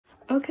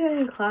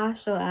Okay,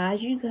 class, so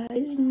as you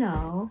guys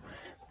know,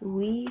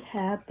 we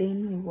have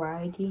been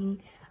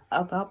writing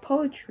about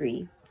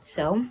poetry.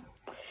 So,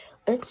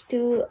 let's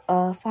do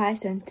 5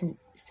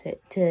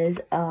 sentences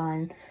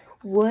on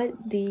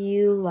what do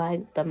you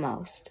like the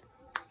most.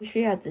 Make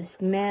sure you have the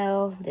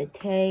smell, the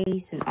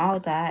taste, and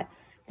all that.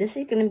 This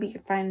is going to be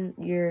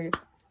your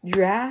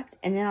draft,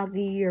 and then I'll give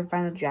you your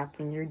final draft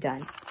when you're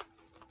done.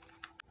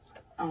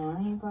 I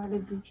bought a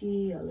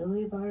Gucci, a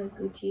Louis bought a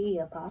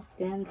Gucci, I popped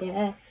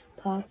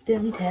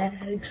them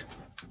tags.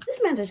 This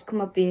man just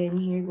come up in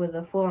here with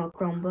a full-on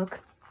Chromebook.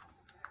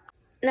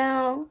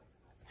 Now,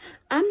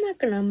 I'm not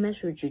gonna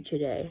mess with you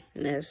today,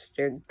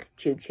 Mr.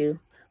 Choo Choo,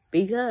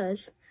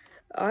 because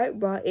I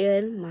brought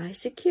in my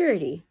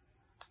security.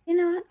 You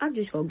know what? I'll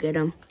just go get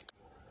him.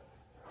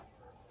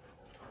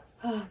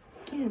 Get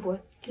in, boy.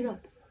 Get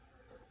up.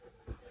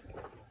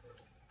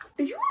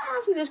 Did you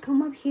honestly just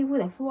come up here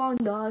with a full-on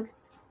dog?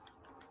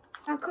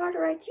 Now,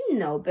 Carterites, you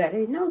know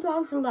better. No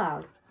dogs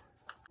allowed.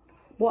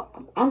 What?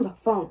 I'm on the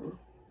phone.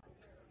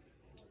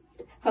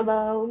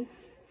 Hello?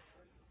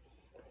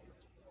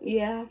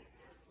 Yeah?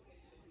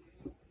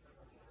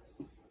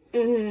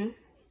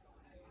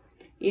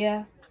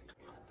 Yeah.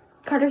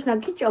 Carter's, now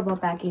get your butt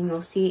back in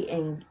your seat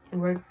and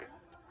work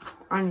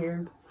on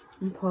your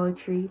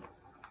poetry.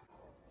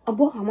 Oh,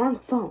 boy, I'm on the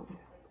phone.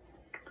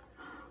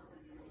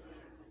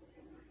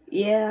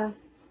 Yeah.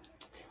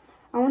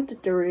 I want the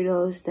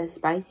Doritos, the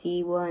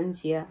spicy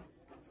ones, yeah.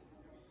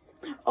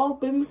 Oh,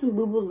 bring me some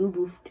Boo Boo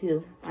Lubos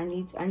too. I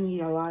need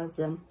a lot of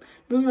them.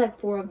 Bring like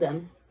 4 of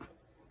them.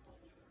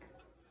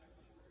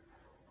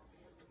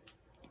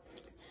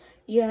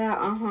 Yeah,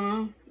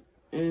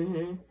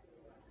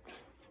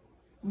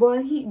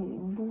 Boy,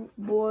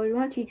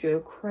 my teacher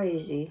is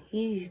crazy.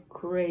 He's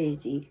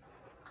crazy.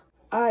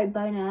 Alright,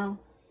 bye now.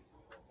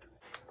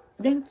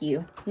 Thank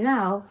you.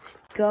 Now,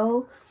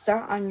 go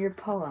start on your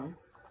poem.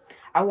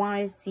 I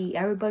want to see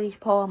everybody's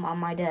poem on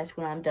my desk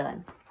when I'm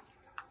done.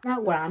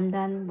 Not when I'm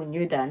done, when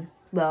you're done.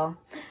 Well,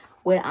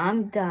 when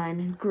I'm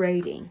done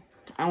grading,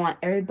 I want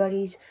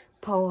everybody's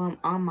poem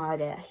on my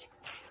desk.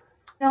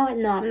 No,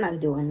 I'm not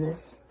doing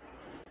this.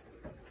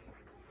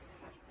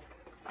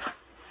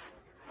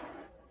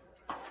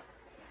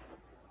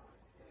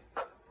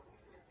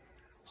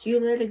 See you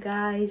later,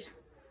 guys.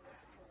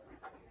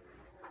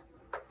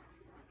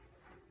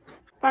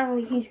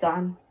 Finally, he's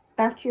gone.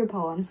 Back to your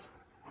poems.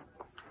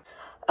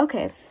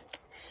 Okay,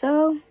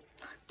 so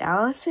that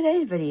was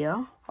today's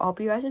video. I hope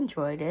you guys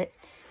enjoyed it.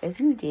 If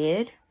you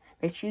did,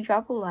 make sure you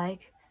drop a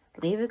like,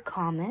 leave a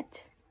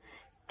comment,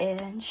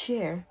 and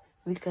share,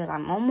 because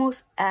I'm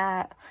almost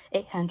at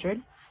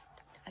 800.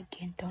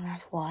 Again, don't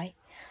ask why.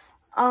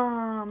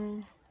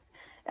 And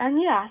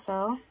yeah,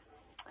 so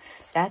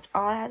that's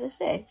all I have to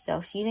say.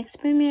 So see you next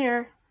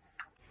premiere.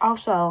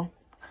 Also,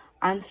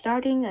 I'm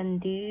starting a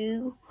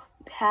new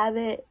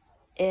habit,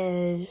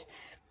 is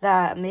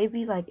that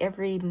maybe like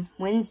every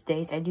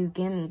Wednesdays I do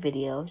gaming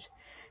videos.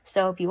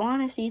 So if you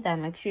want to see that,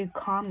 make sure you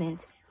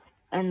comment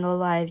in the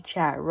live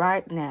chat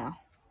right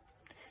now.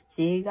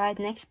 See you guys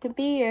next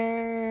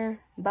premiere.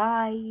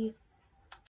 Bye.